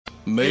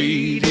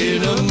Made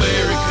in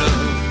America.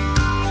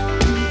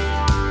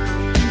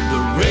 The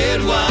red,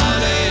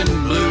 white, and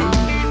blue.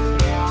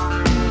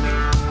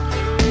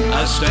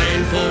 I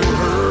stand for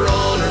her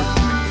honor.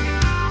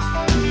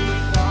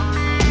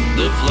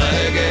 The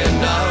flag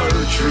and our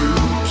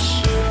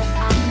troops.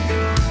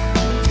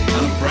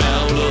 I'm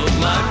proud of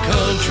my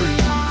country.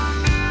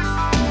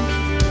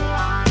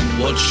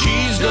 What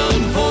she's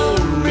done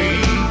for me.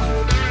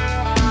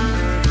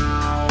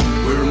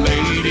 We're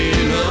made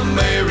in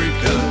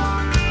America.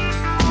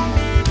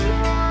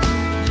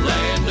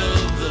 Land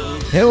of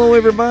the... Hello,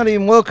 everybody,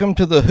 and welcome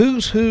to the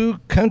Who's Who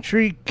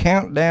Country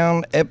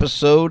Countdown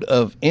episode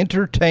of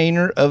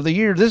Entertainer of the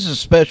Year. This is a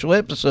special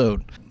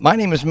episode. My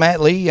name is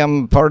Matt Lee.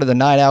 I'm part of the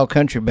Night Owl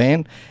Country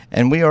Band,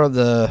 and we are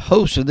the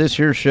hosts of this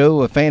here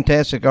show, a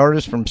fantastic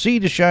artist from sea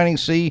to shining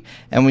sea,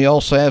 and we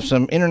also have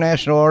some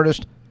international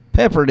artists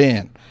peppered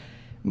in.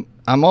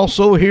 I'm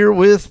also here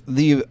with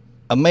the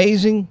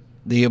amazing,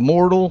 the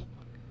immortal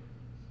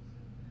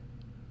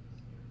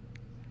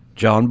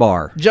John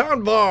Barr.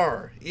 John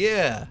Barr.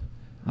 Yeah.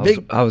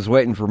 I was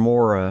waiting for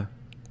more.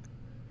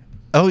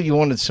 Oh, you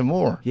wanted some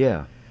more?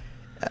 Yeah.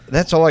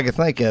 That's all I could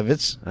think of.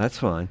 That's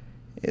fine.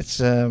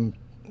 It's I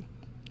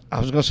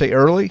was going to say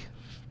early,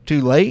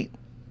 too late,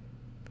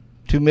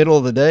 too middle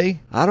of the day.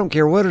 I don't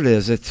care what it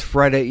is. It's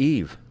Friday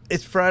Eve.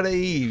 It's Friday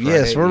Eve. Friday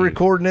Yes, we're Eve.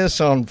 recording this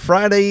on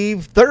Friday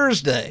Eve,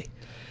 Thursday.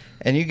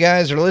 And you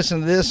guys are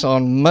listening to this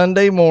on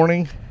Monday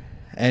morning,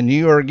 and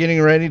you are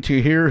getting ready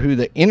to hear who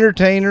the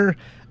Entertainer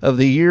of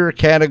the Year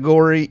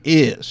category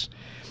is.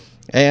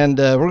 And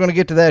we're going to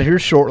get to that here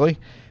shortly.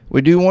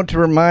 We do want to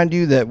remind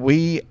you that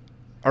we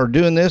are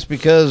doing this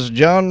because,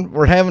 John,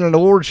 we're having an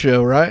award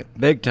show, right?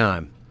 Big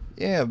time.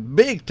 Yeah,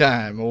 big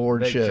time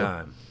award Big show.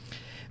 time.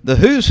 The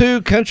Who's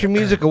Who Country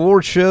Music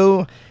Award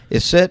Show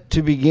is set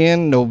to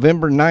begin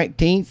November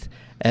 19th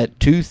at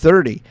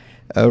 2:30.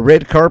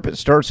 Red carpet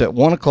starts at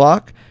 1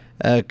 o'clock.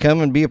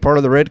 Come and be a part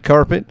of the red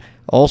carpet.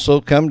 Also,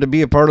 come to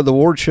be a part of the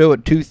award show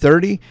at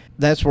 2:30.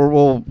 That's where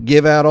we'll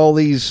give out all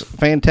these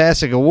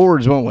fantastic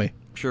awards, won't we?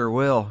 Sure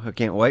will. I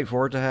can't wait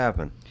for it to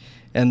happen.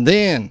 And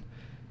then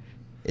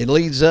it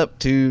leads up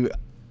to,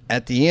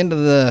 at the end of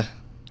the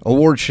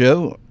award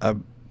show,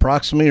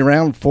 approximately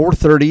around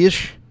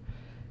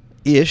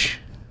 4:30-ish.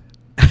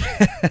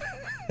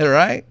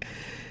 Right?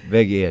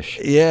 Big-ish.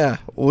 Yeah,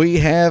 we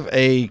have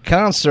a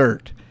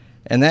concert,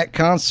 and that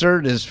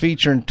concert is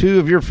featuring two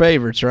of your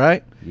favorites,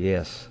 right?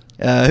 Yes.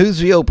 Who's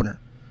the opener?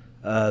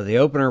 The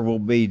opener will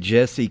be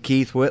Jesse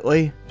Keith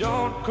Whitley.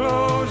 Don't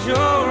close your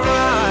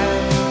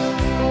eyes,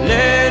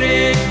 let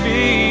it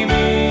be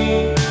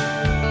me.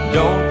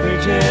 Don't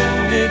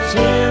pretend it's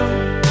him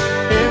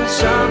in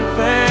some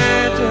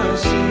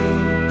fantasy.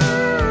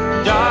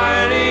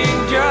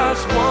 Darling,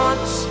 just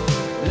once,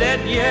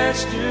 let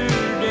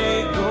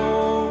yesterday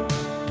go,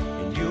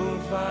 and you'll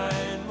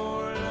find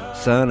more love.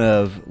 Son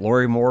of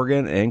Lori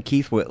Morgan and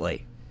Keith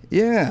Whitley.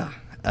 Yeah,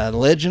 a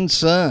legend's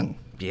son.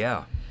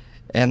 Yeah.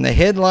 And the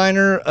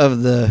headliner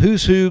of the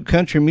Who's Who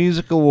Country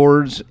Music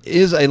Awards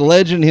is a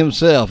legend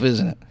himself,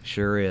 isn't it?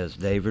 Sure is.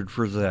 David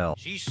Frizzell.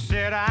 She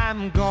said,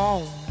 I'm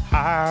gonna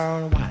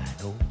hire a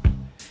widow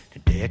to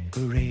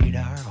decorate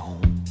our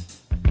home,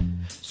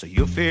 so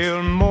you'll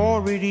feel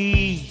more at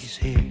ease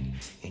here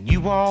and you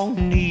won't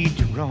need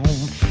to roam.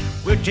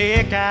 We'll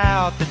take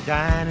out the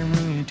dining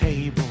room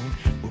table,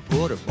 we'll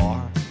put a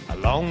bar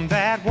along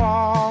that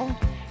wall,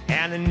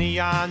 and a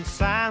neon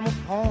sign will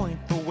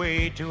point the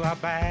way to our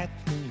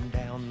bathroom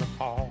down the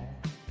hall.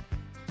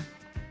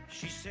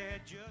 She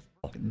said, just...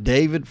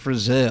 David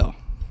Frizzell.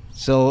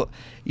 So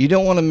you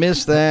don't want to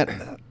miss that.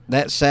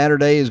 That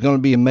Saturday is going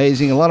to be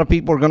amazing. A lot of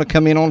people are going to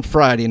come in on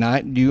Friday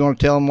night. Do you want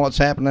to tell them what's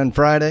happening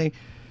Friday?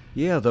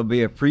 Yeah, there'll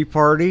be a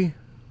pre-party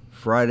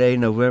Friday,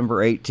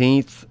 November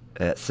 18th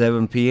at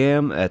 7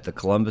 p.m. at the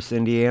Columbus,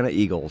 Indiana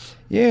Eagles.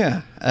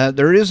 Yeah,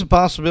 there is a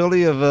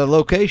possibility of a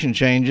location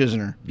change, isn't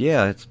there?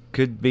 Yeah, it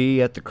could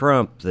be at the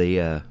Crump,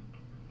 the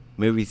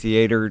movie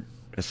theater,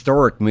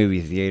 historic movie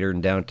theater in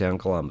downtown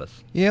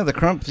Columbus. Yeah, the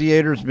Crump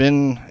Theater's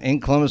been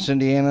in Columbus,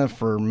 Indiana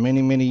for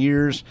many, many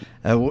years.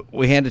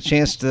 We had a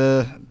chance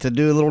to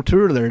do a little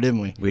tour there,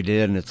 didn't we? We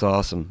did, and it's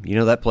awesome. You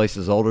know, that place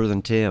is older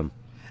than Tim.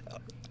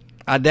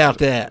 I doubt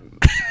that.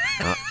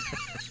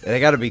 They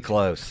got to be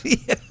close.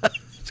 Yeah.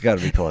 It's got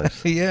to be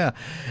close. Yeah.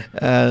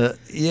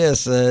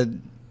 Yes,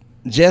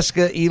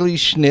 Jessica Ely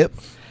Schnipp.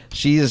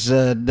 She has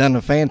done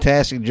a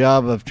fantastic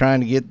job of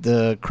trying to get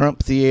the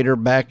Crump Theater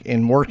back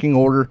in working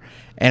order,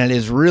 and it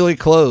is really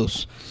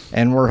close.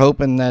 And we're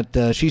hoping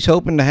that she's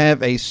hoping to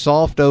have a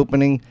soft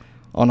opening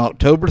on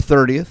October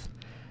 30th,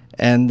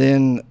 and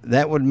then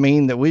that would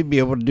mean that we'd be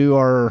able to do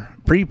our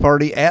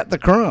pre-party at the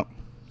Crump.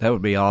 That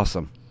would be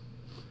awesome.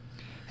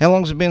 How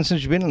long has it been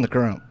since you've been in the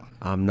Crump?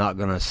 I'm not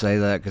going to say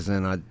that because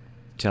then I'd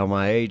tell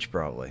my age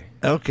probably.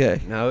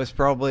 Okay. No, it's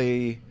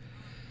probably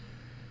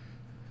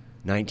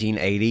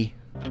 1980.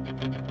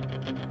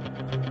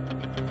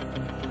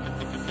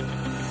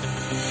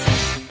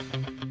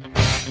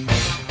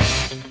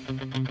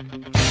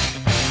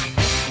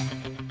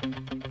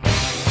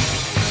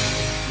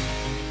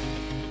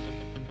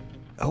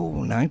 Oh,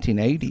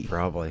 1980.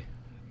 Probably.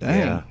 Dang,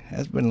 Yeah.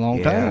 that's been a long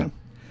Yeah. time.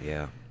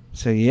 Yeah.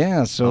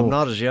 So I'm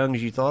not as young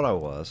as you thought I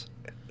was.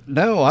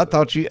 no, I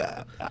thought you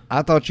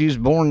was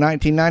born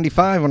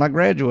 1995 when I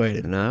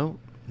graduated. No.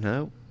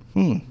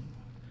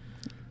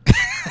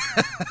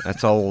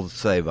 That's all we'll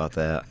say about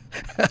that.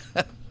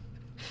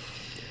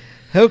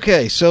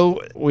 Okay,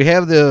 so we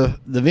have the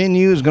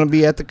venue is going to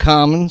be at the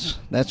Commons.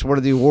 That's where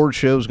the award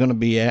show is going to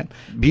be at.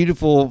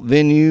 Beautiful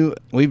venue.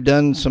 We've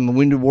done some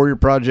Wounded Warrior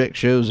Project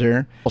shows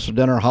there. Also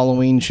done our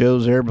Halloween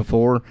shows there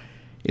before.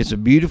 It's a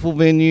beautiful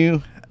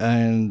venue,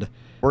 and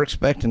we're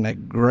expecting a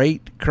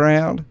great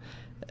crowd,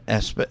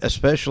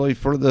 especially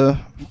for the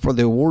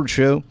award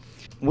show.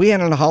 We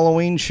had a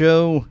Halloween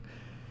show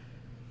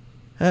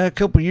a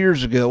couple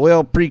years ago.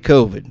 Well,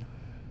 pre-COVID,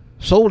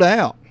 sold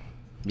out.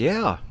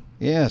 Yeah.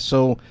 Yeah,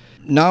 so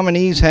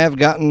nominees have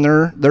gotten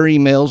their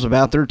emails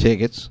about their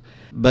tickets,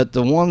 but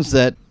the ones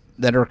that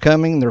are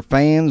coming, their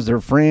fans,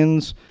 their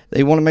friends,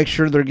 they want to make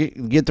sure they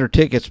get their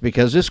tickets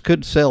because this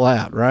could sell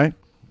out, right?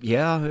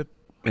 Yeah.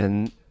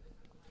 And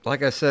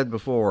like I said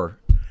before,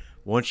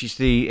 once you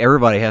see,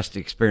 everybody has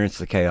to experience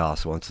the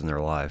chaos once in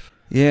their life.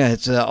 Yeah,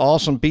 it's an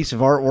awesome piece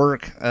of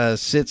artwork.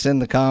 Sits in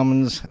the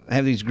Commons.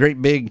 Have these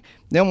great big,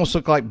 they almost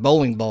look like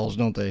bowling balls,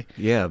 don't they?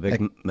 Yeah,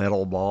 big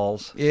metal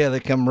balls. Yeah, they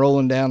come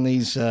rolling down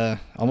these,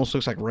 almost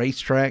looks like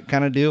racetrack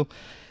kind of deal.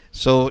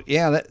 So,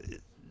 yeah,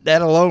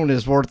 that alone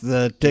is worth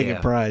the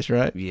ticket price,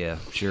 right? Yeah,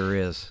 sure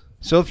is.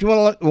 So if you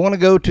want to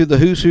go to the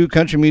Who's Who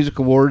Country Music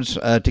Awards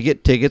to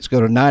get tickets,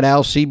 go to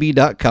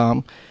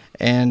nightowlcb.com.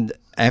 And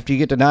after you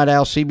get to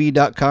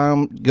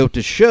nightowlcb.com, go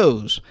to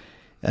shows.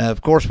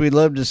 Of course, we'd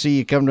love to see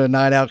you come to a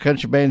Night Owl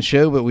Country Band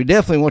show, but we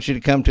definitely want you to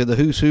come to the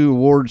Who's Who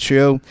Awards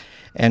show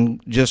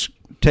and just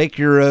take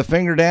your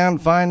finger down,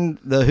 find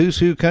the Who's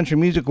Who Country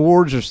Music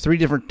Awards. There's 3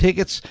 different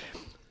tickets.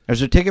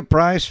 There's a ticket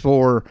price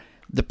for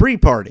the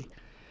pre-party.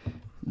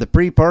 The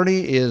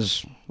pre-party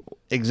is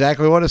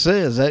exactly what it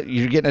says. That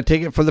you're getting a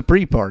ticket for the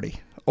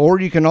pre-party. Or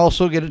you can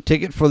also get a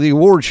ticket for the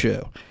award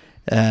show.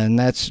 And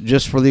that's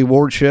just for the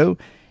award show.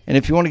 And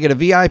if you want to get a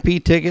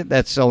VIP ticket,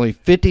 that's only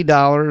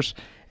 $50.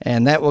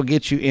 And that will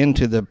get you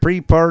into the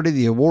pre-party,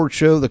 the award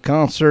show, the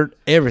concert,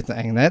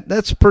 everything.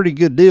 That's a pretty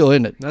good deal,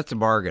 isn't it? That's a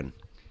bargain.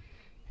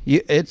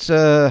 It's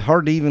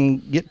hard to even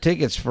get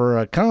tickets for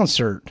a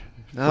concert.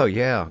 Oh,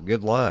 yeah.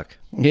 Good luck.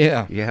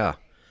 Yeah. Yeah.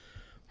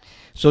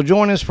 So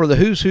join us for the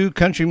Who's Who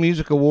Country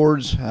Music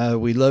Awards.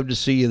 We'd love to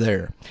see you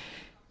there.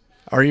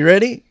 Are you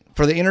ready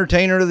for the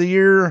Entertainer of the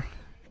Year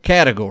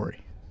category?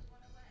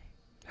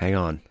 Hang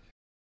on.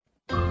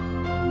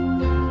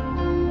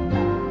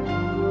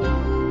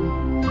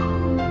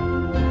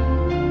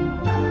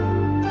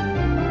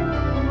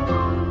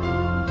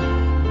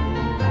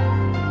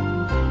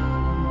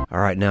 All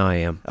right, now I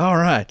am. All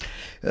right.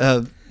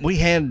 We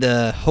had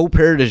Hope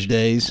Heritage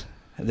Days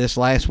this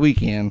last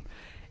weekend,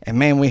 and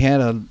man, we had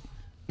to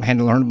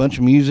learn a bunch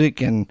of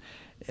music, and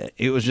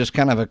it was just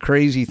kind of a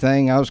crazy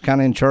thing. I was kind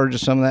of in charge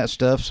of some of that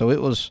stuff, so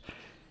it was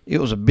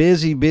a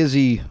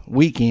busy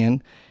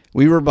weekend.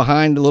 We were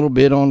behind a little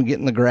bit on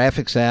getting the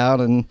graphics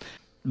out,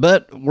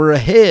 but we're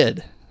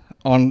ahead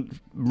on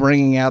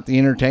bringing out the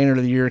Entertainer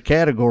of the Year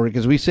category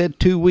because we said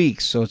 2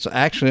 weeks, so it's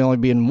actually only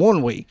been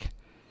 1 week.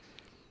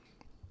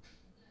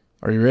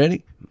 Are you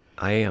ready?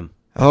 I am.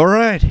 All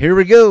right, here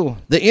we go.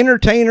 The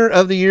Entertainer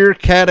of the Year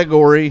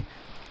category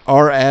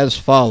are as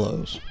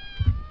follows.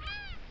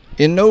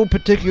 In no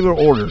particular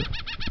order.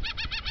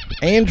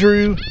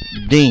 Andrew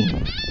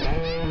Dean.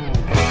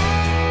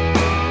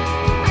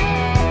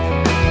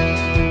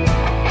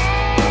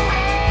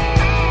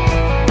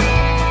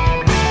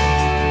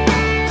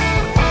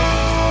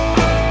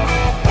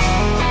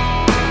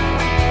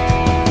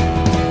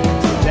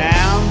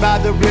 Down by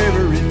the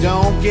river, it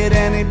don't get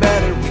any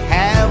better. We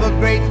have a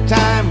great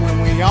time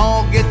when we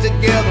all get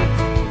together,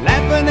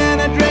 laughing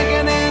and a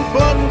drinking and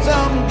putting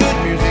some good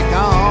music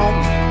on.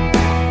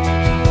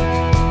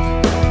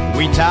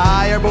 We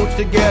tie our boats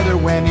together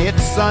when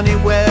it's sunny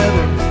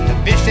weather. The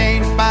fish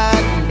ain't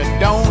biting, but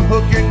don't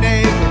hook your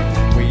neighbor.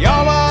 We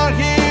all are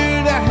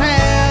here to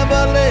have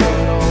a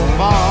little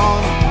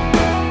fun.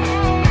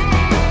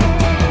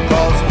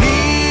 'Cause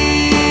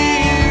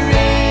here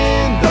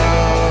in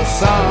the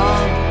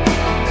sun,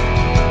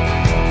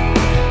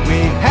 we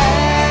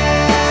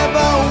have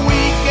a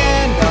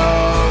weekend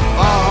of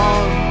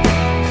fun.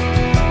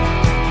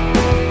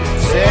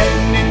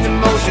 Setting into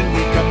motion,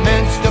 we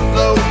commence to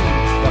float.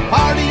 The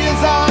party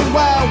is on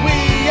while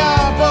we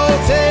are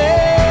both in.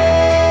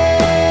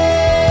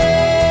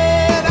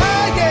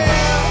 Oh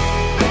yeah.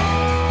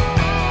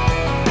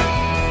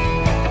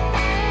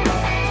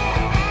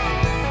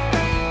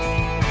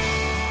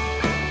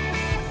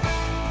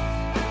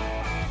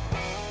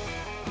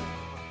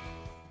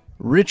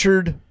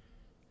 Richard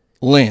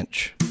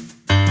Lynch.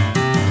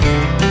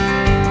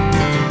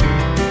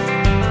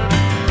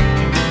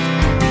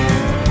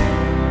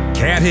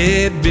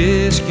 Cathead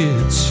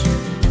biscuits,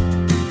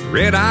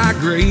 red-eye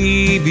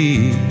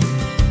gravy,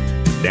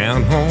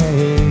 down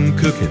home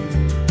cooking.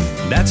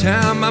 That's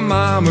how my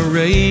mama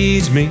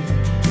raised me.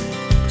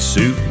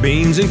 soup,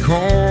 beans, and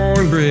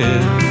cornbread,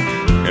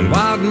 and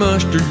wild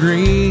mustard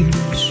greens.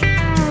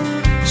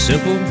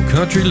 Simple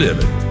country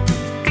living,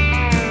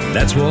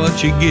 that's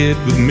what you get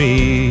with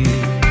me.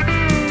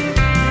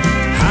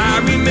 I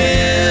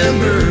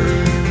remember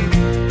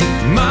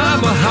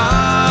Mama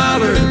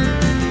hollered,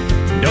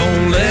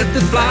 don't let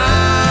the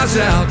flies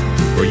out,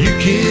 or you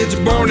kids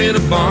born in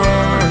a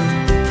barn.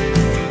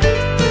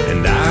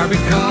 And I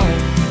recall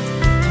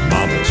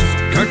Mama's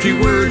country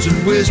words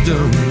of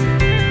wisdom,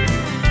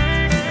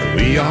 and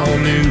we all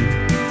knew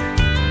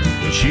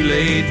when she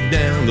laid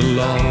down the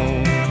law.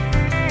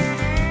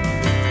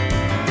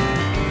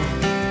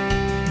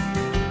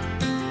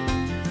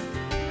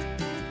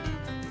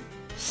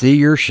 See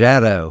Your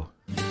Shadow.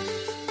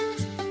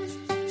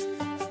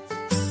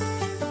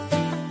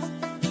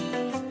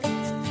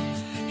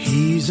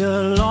 He's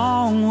a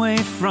long way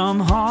from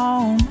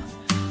home,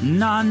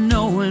 not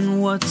knowing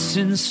what's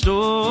in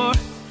store.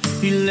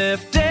 He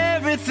left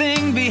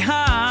everything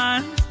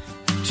behind.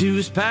 To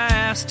his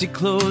past, he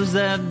closed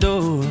that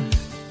door.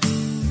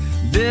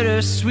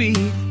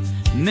 Bittersweet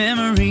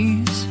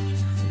memories,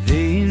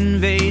 they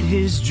invade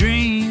his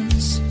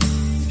dreams.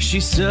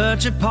 She's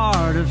such a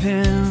part of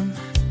him.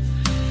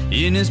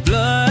 In his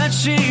blood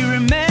she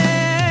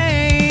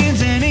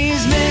remains, and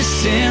he's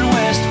missing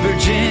West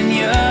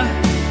Virginia.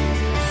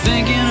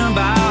 Thinking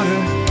about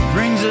her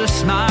brings a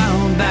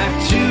smile back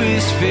to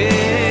his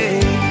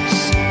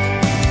face.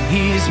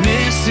 He's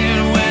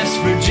missing West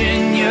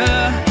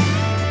Virginia.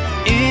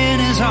 In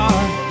his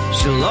heart,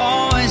 she'll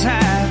always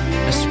have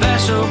a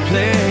special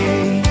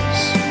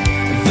place.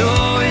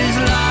 Though his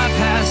life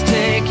has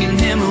taken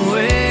him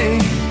away,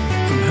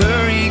 from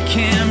her he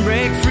can't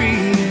break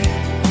free.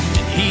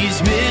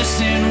 He's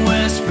missing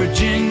West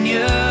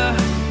Virginia.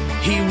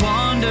 He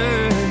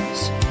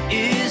wonders,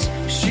 is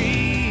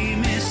she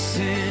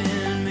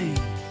missing me?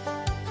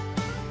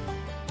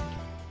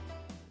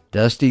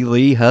 Dusty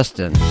Lee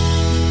Huston.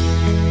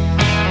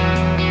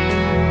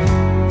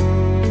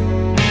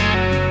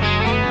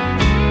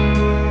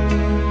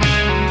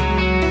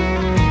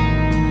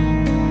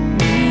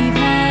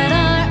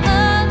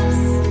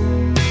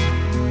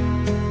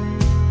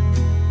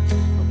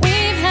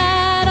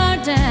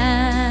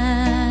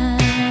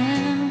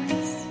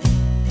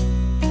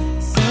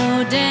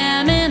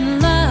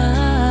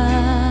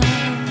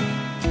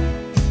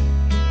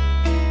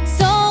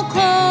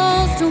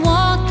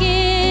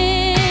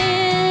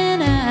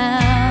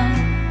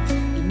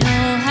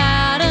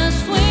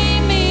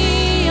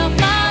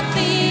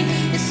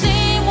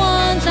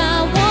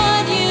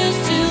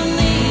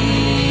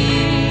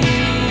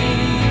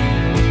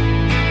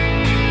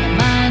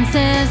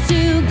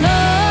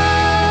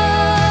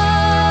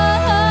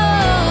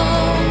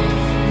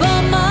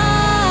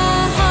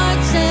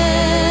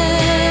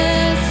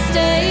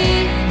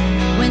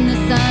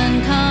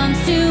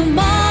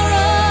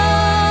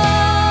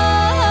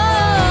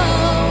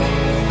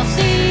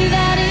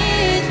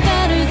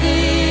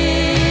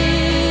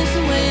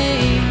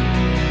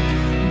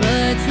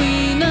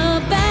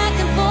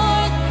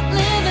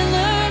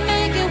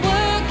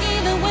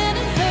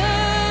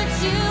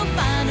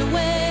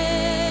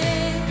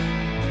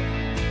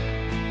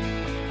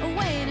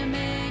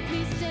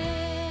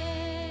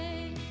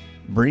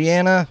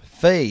 Brianna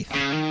Faith.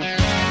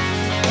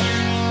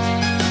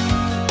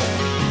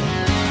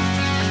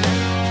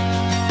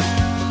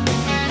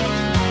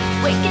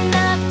 Waking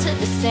up to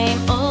the same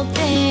old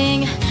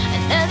thing,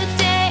 another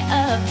day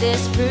of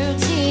this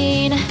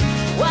routine.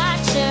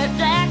 White shirt,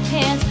 black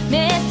pants,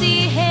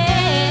 messy hair.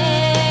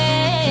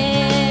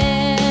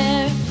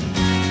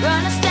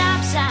 Run a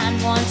stop sign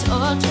once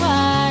or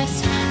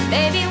twice,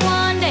 maybe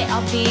one day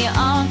I'll be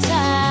on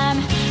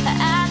time.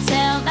 I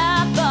tell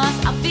my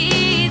boss I'll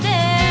be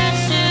there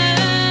soon.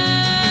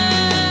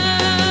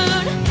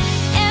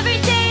 Every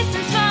day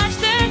since March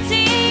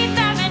 13th,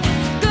 I've been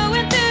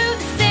going through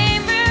the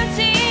same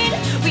routine.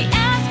 We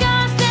ask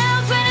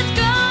ourselves when it's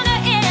gonna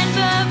end,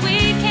 but we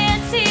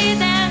can't see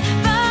that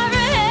far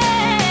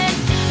ahead.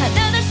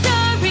 Another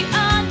story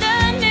on the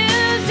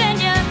news, and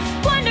you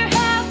wonder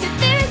how could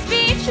this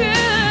be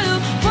true?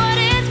 What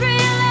is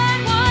real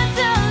and what's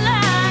a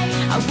lie?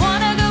 I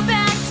wanna go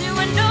back to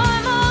a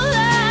normal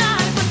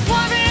life when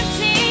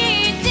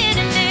quarantine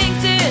didn't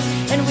exist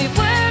and we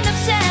weren't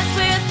obsessed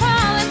with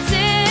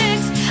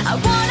politics. I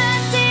wanna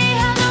see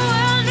how the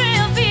world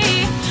will be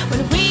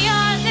when we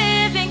are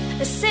living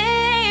the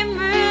same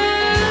routine.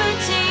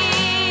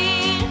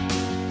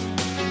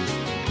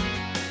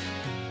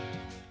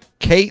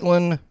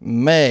 Caitlin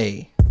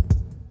May.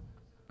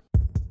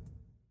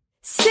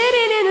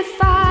 Sitting in a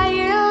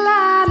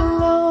firelight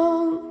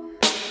alone,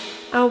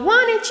 I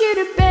wanted you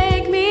to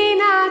beg me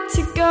not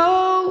to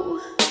go.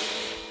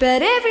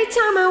 But every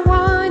time I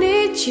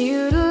wanted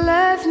you to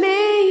love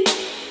me,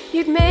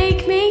 you'd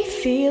make me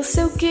feel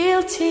so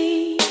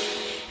guilty.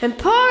 And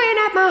pouring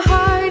out my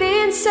heart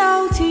and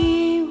soul to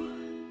you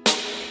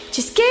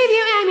just gave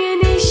you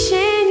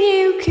ammunition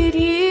you could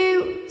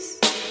use.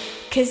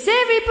 'Cause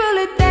every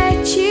bullet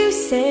that you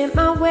sent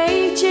my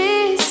way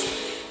just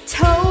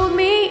told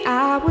me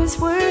I was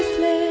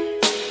worthless.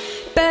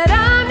 But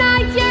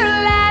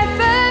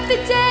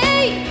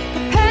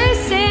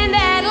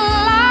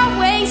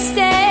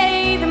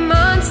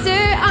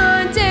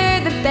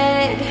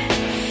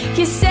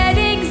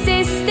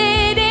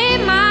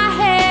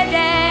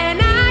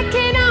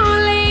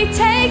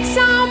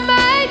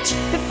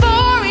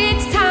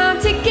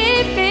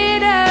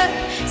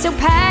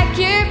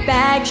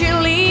dragged you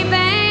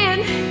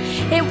leaving,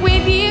 and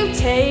with you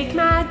take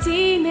my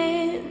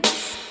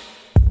demons.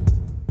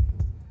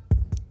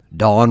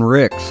 Dawn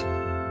Ricks.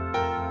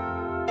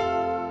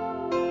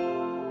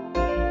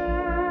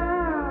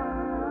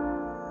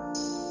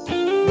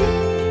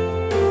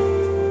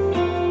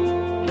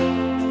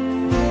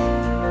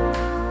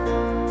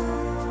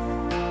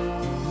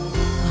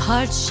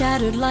 Heart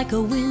shattered like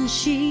a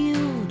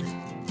windshield,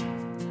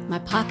 my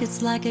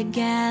pockets like a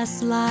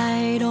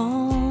gaslight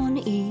on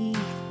E.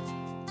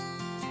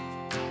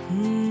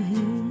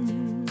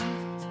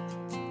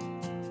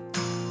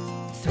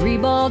 Three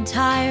bald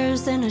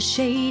tires and a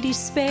shady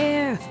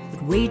spare,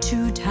 but way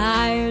too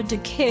tired to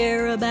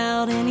care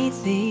about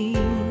anything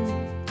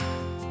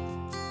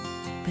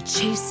but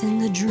chasing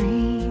the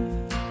dream.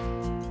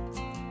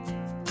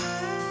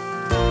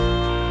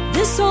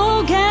 This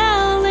old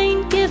gal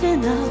ain't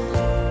giving up.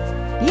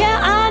 Yeah,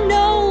 I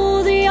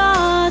know the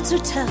odds are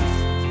tough.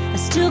 I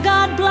still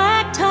got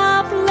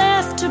blacktop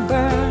left to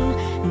burn,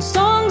 and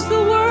songs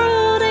the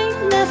world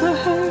ain't never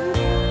heard.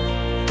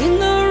 In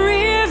the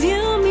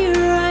rearview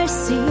mirror I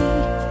see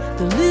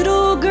the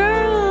little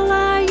girl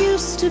I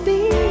used to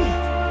be,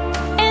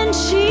 and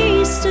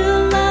she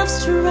still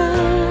loves to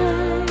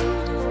ride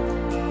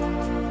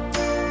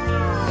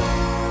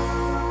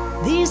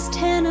these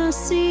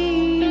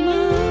Tennessee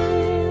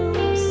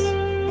miles.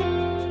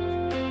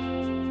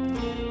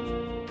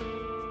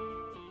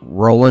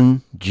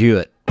 Roland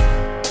Jewett.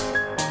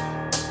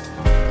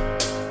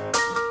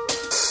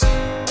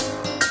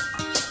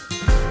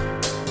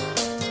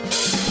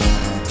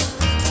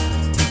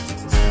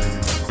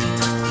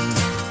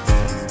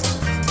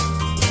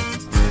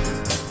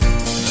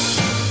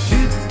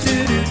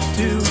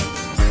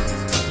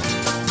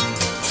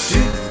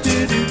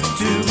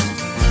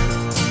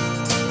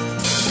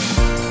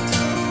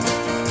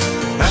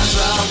 As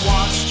I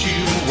watched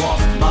you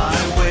walk my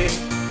way,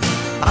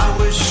 I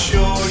was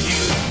sure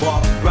you'd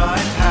walk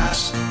right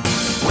past.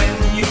 When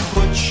you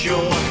put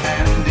your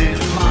hand in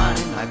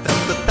mine, I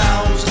felt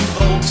 1,000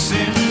 volts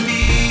in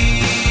me.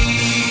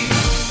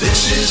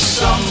 This is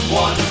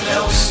someone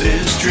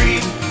else's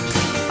dream.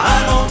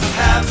 I don't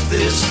have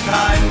this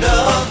kind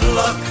of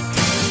luck.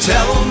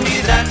 Tell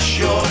me that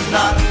you're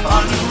not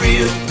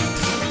unreal.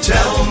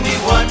 Tell me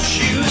what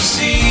you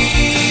see.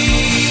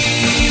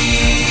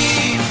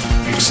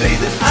 You say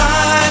that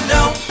I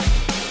know,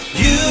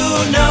 you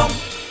know,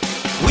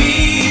 we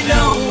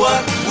know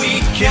what we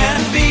can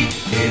be.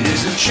 It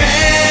is a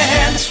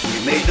chance, we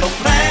made no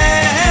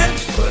plan,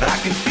 but I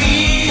can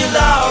feel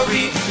our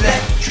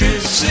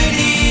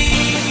electricity.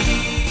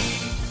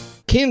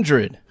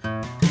 Kindred.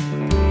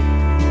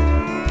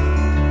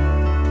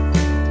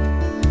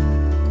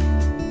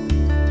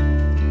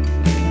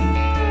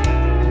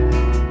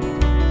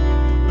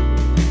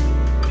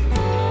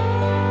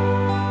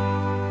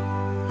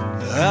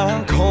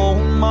 I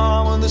called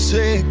Mama the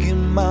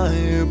second my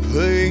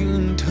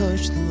airplane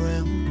touched the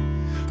ground.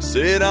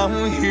 Said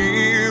I'm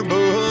here,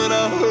 but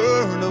I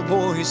heard a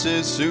voice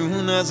as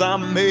soon as I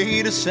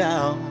made a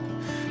sound,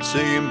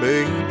 saying,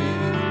 baby,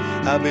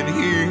 I've been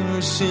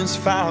here since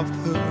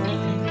 5:30.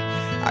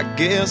 I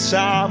guess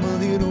I'm a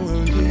little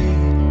early.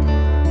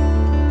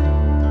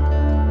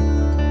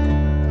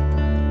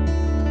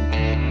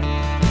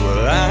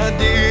 Well, I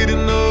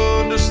didn't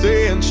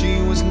understand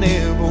she was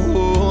never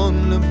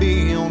one to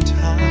be on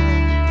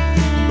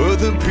time, but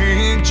the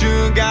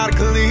picture got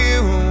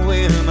clear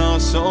when I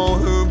saw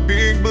her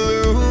big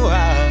blue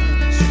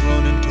eyes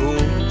running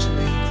towards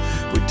me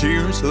with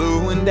tears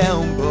flowing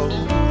down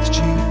both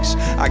cheeks.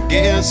 I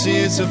guess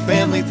it's a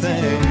family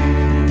thing.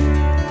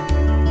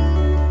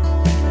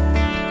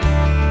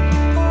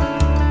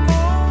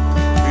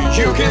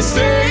 You can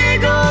stay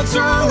gone so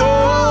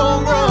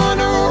long, run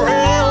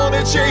around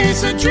and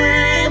chase a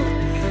dream,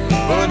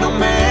 but no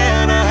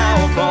matter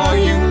how far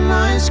you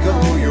must go,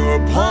 you're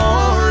a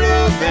part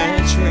of that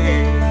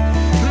train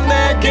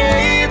that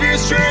gave you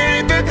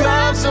strength to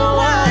climb so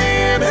high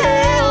and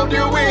held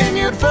you when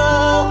you'd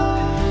fall.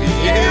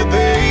 Yeah,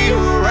 they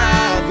were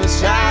right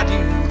beside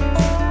you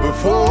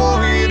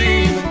before you'd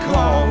even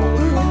call.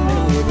 Who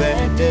knew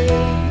that day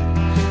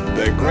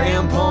that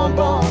Grandpa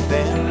bought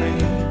that ring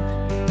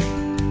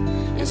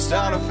and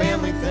start a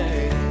family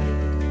thing?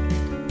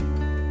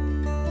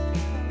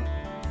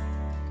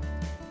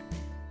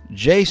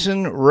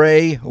 Jason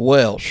Ray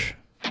Welsh.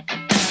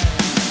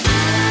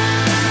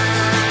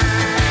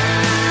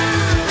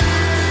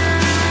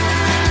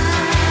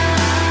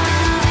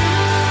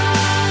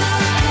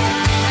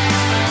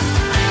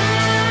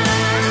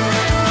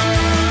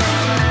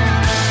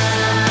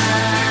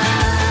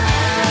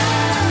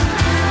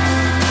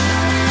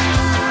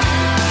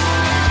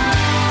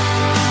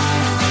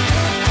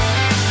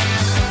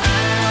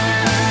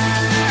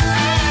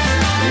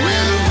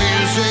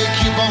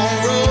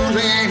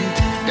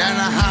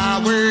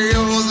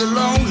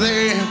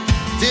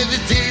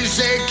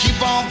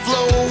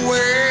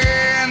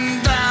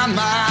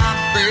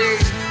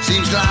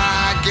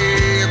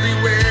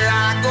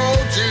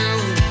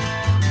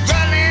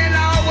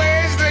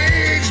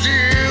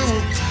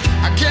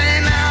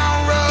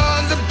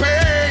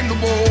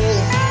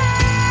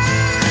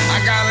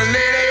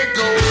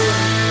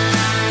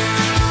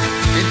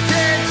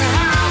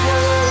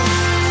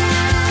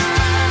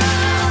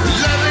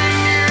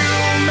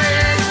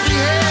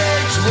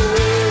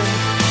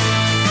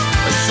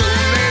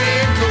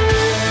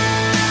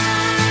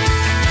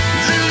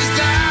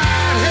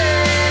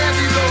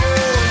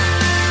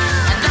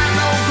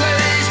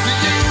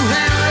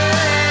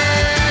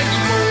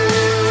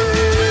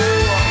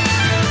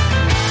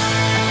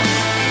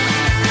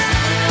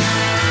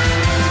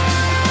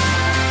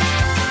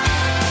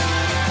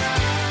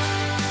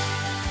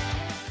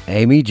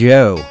 Amy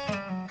Joe.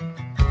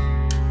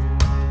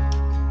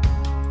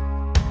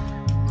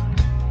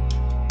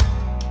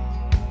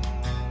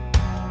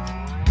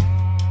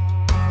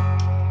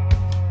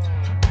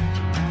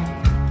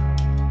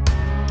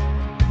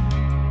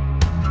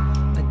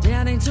 My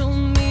daddy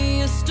told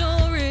me a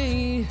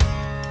story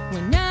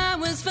when I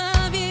was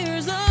 5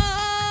 years old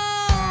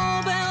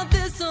about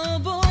this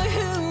old boy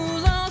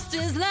who lost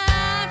his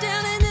life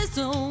down in this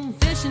old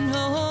fishing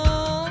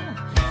hole.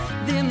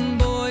 Them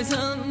boys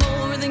hunt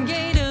more than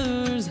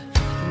gators.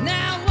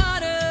 Now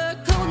water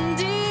cold and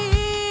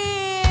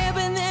deep,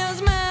 and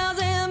there's miles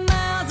and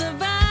miles of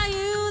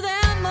bayou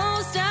that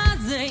most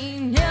eyes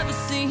ain't never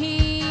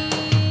seen.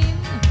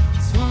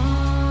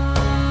 Swamp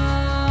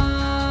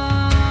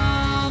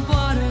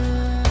water,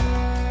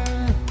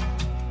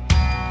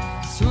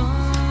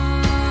 swamp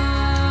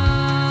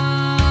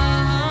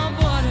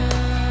water.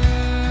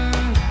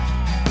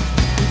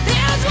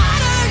 There's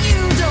water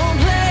you don't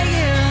play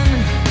in.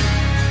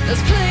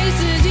 There's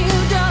places you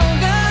don't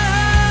go.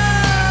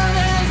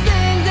 There's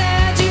things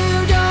that you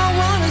don't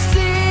want to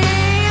see,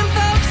 and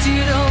folks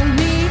you don't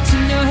need to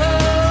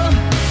know.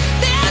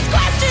 There's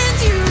questions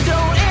you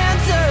don't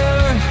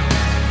answer,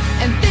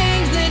 and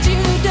things that you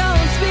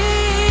don't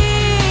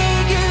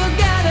speak. You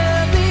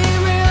gotta be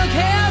real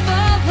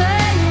careful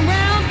playing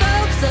around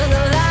folks of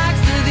the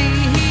likes of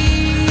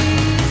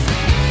these.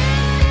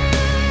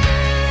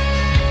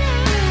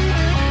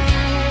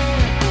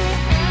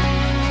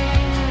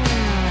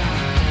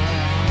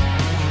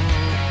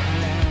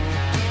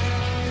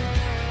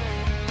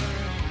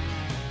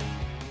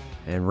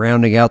 And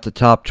rounding out the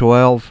top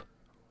 12,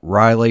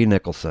 Riley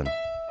Nicholson.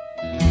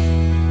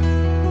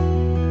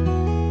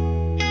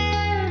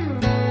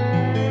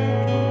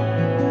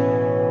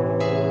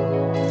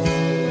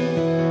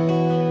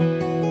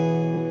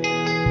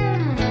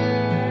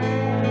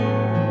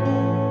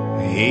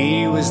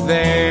 He was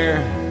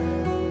there,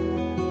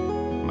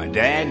 my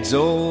dad's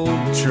old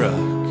truck.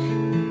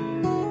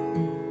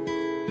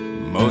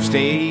 Most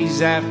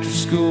days after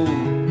school,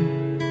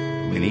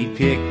 when he'd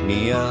pick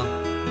me up,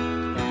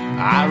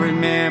 I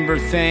remember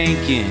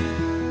thinking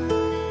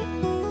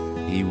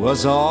he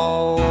was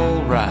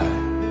alright.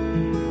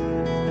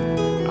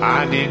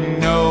 I didn't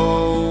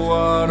know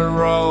what a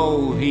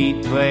role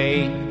he'd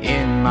play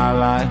in my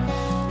life.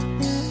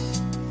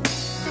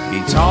 He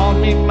taught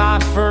me my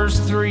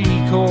first 3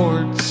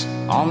 chords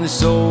on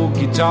this old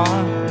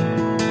guitar,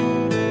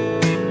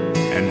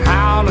 and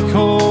how to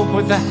cope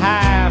with a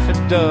half a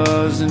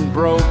dozen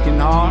broken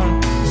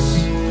hearts.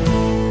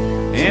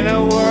 In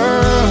a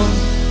world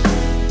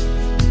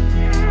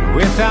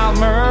without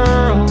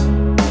Merle,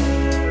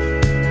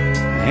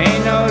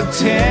 ain't no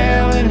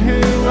telling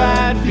who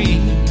I'd be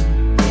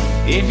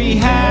if he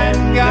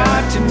hadn't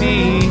got to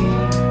me.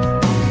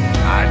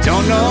 I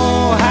don't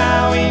know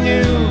how he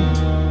knew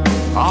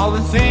all the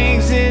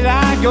things that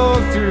I go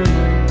through,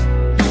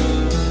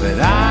 but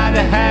I'd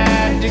have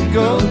had to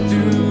go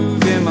through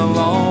them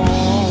alone.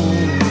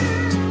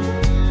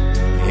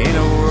 In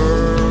a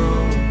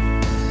world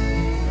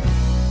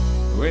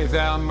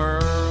without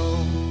Merle.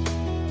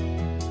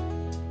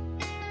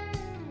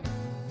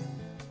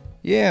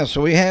 Yeah, so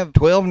we have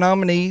 12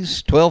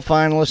 nominees, 12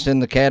 finalists in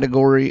the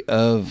category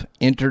of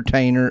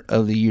Entertainer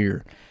of the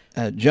Year.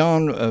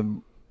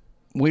 John,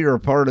 we are a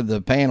part of the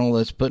panel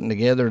that's putting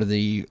together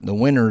the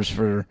winners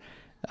for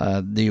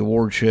the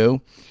award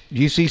show.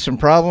 Do you see some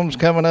problems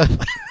coming up?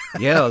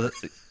 Yeah,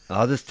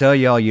 I'll just tell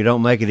y'all, you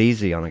don't make it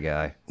easy on a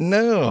guy.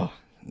 No,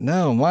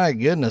 my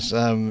goodness.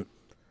 The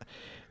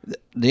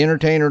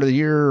Entertainer of the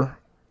Year,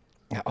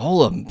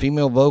 all of them,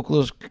 female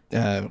vocalist,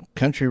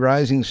 country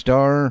rising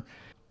star,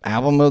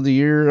 Album of the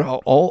Year,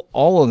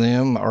 all of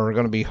them are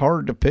going to be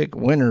hard to pick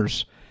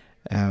winners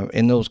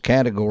in those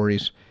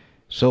categories.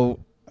 So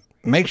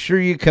make sure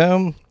you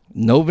come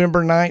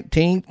November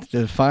 19th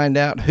to find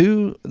out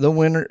who the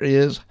winner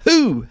is.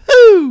 Who?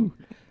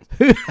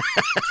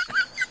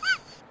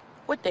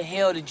 What the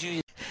hell did you...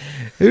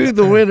 Who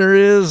the winner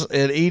is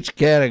in each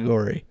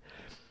category.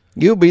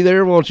 You'll be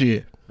there, won't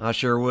you? I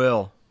sure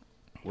will,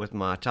 with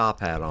my top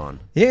hat on.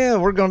 Yeah,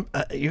 you're going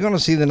to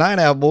see the Night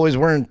Owl boys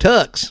wearing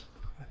tux.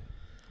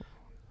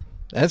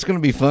 That's going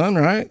to be fun,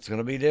 right? It's going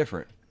to be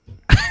different.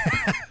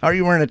 Are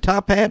you wearing a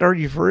top hat? Are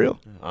you for real?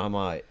 I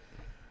might.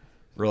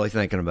 Really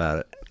thinking about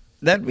it.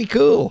 That'd be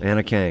cool. And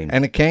a cane.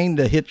 And a cane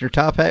to hit your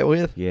top hat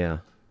with? Yeah.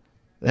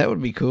 That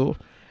would be cool.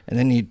 And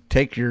then you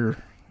take your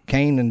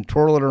cane and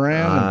twirl it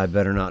around. I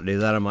better not do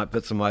that. I might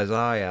put somebody's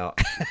eye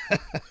out.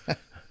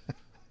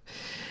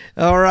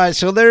 All right,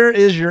 so there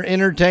is your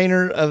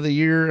Entertainer of the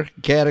Year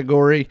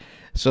category.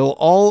 So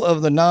all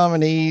of the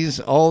nominees,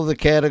 all of the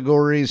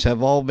categories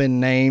have all been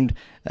named.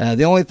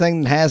 The only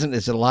thing that hasn't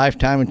is a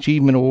Lifetime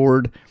Achievement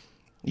Award.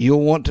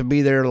 You'll want to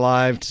be there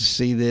live to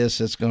see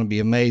this. It's going to be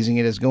amazing.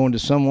 It is going to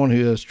someone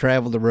who has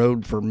traveled the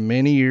road for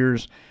many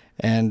years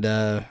and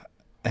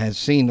has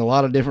seen a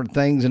lot of different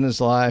things in his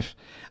life.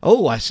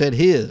 Oh, I said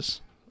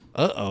his.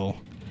 Uh-oh.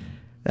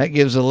 That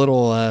gives a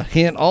little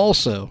hint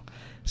also.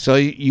 So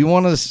you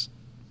want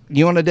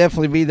to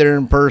definitely be there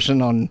in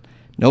person on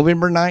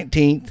November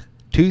 19th,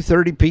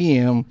 2:30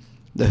 p.m.,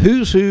 the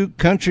Who's Who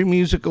Country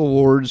Music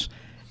Awards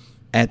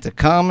at the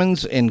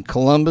Commons in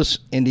Columbus,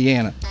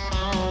 Indiana.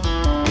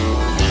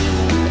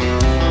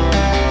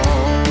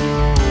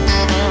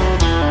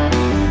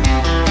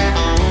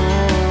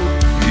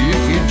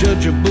 If you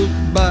judge a book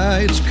by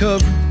its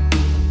cover,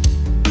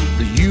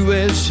 the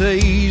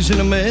USA's in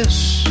a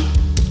mess.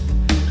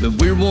 But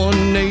we're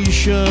one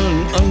nation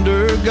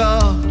under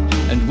God,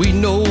 and we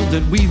know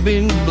that we've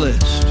been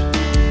blessed.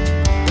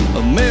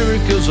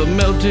 America's a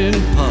melting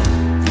pot,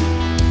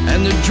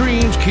 and the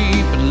dreams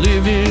keep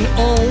living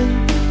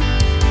on.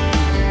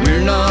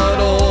 We're not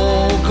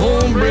all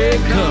cornbread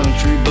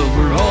country, but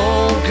we're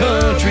all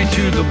country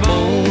to the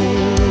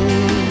bone.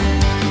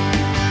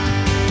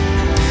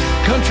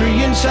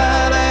 Country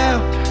inside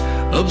out,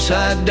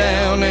 upside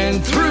down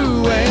and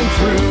through and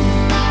through.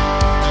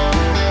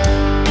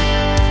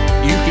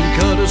 You can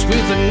cut us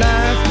with a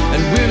knife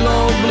and we'll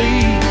all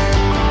bleed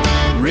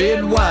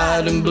red,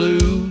 white, and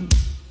blue.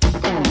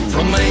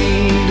 From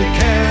Maine to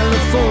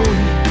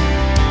California,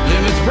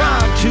 Plymouth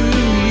Rock to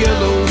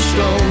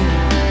Yellowstone.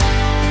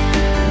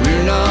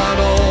 We're not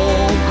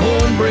all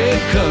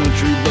cornbread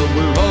country, but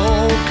we're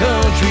all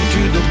country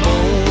to the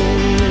bone.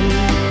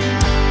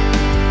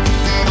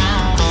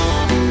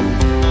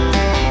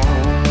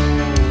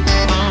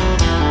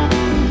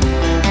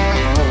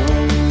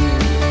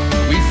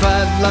 We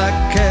fight like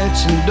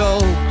cats and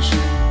dogs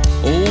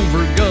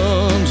over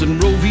guns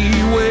and Roe v.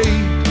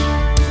 Wade.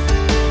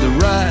 The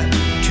right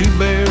to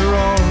bear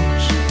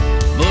arms,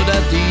 but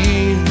at the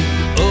end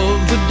of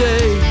the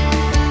day,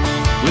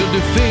 we'll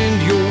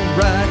defend your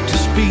right to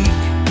speak,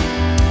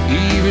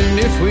 even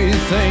if we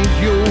think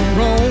you're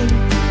wrong.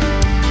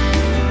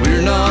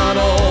 We're not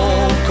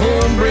all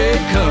cornbread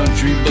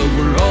country, but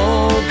we're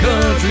all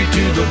country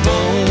to the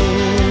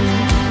bone.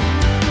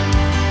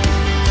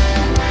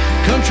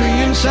 Country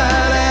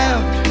inside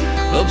out,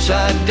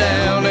 upside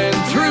down and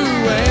through.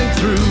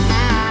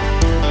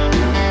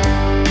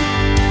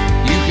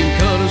 You can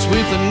cut us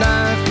with a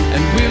knife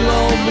and we'll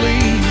all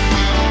bleed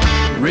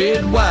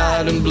red,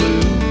 white, and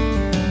blue.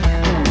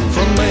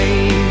 From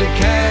Maine to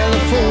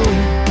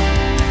California,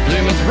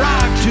 Plymouth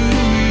Rock to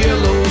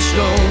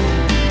Yellowstone.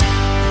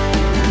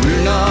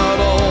 We're not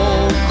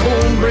all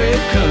cornbread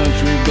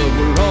country, but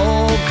we're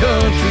all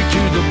country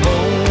to the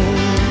bone.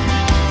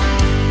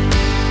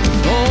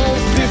 All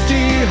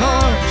 50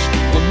 hearts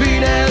will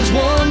beat as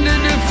one to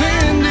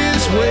defend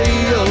this way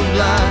of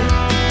life.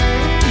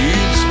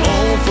 It's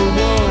all for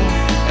one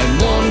and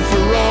one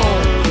for all,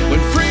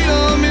 when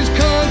freedom is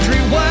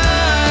countrywide.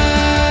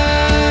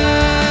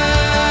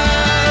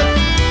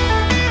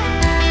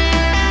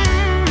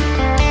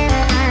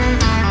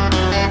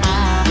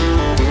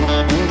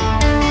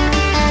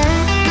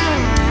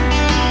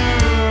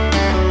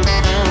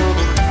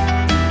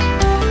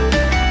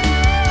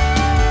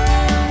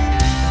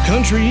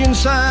 Country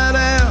inside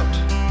out,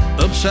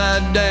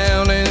 upside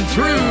down and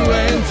through.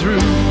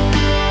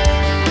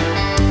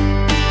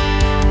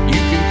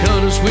 You can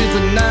cut us with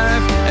a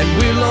knife and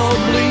we'll all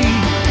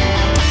bleed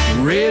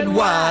red,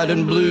 white,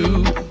 and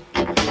blue.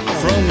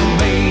 From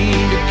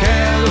Maine to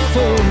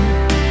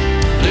California,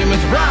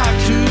 Plymouth Rock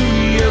to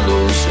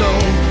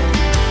Yellowstone.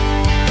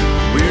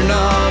 We're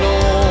not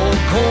all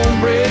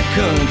cornbread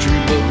country,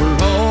 but we're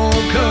all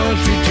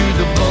country to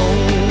the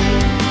bone.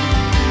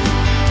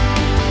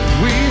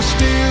 We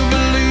still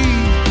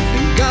believe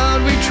in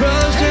God we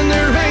trust, and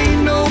there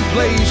ain't no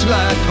place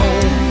like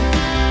home.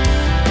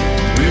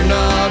 We're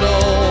not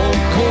all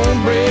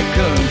cornbread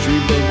country,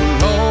 but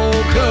we're all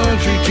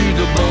country to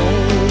the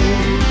bone.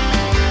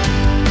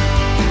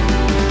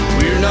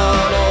 We're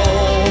not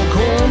all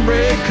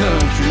cornbread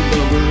country,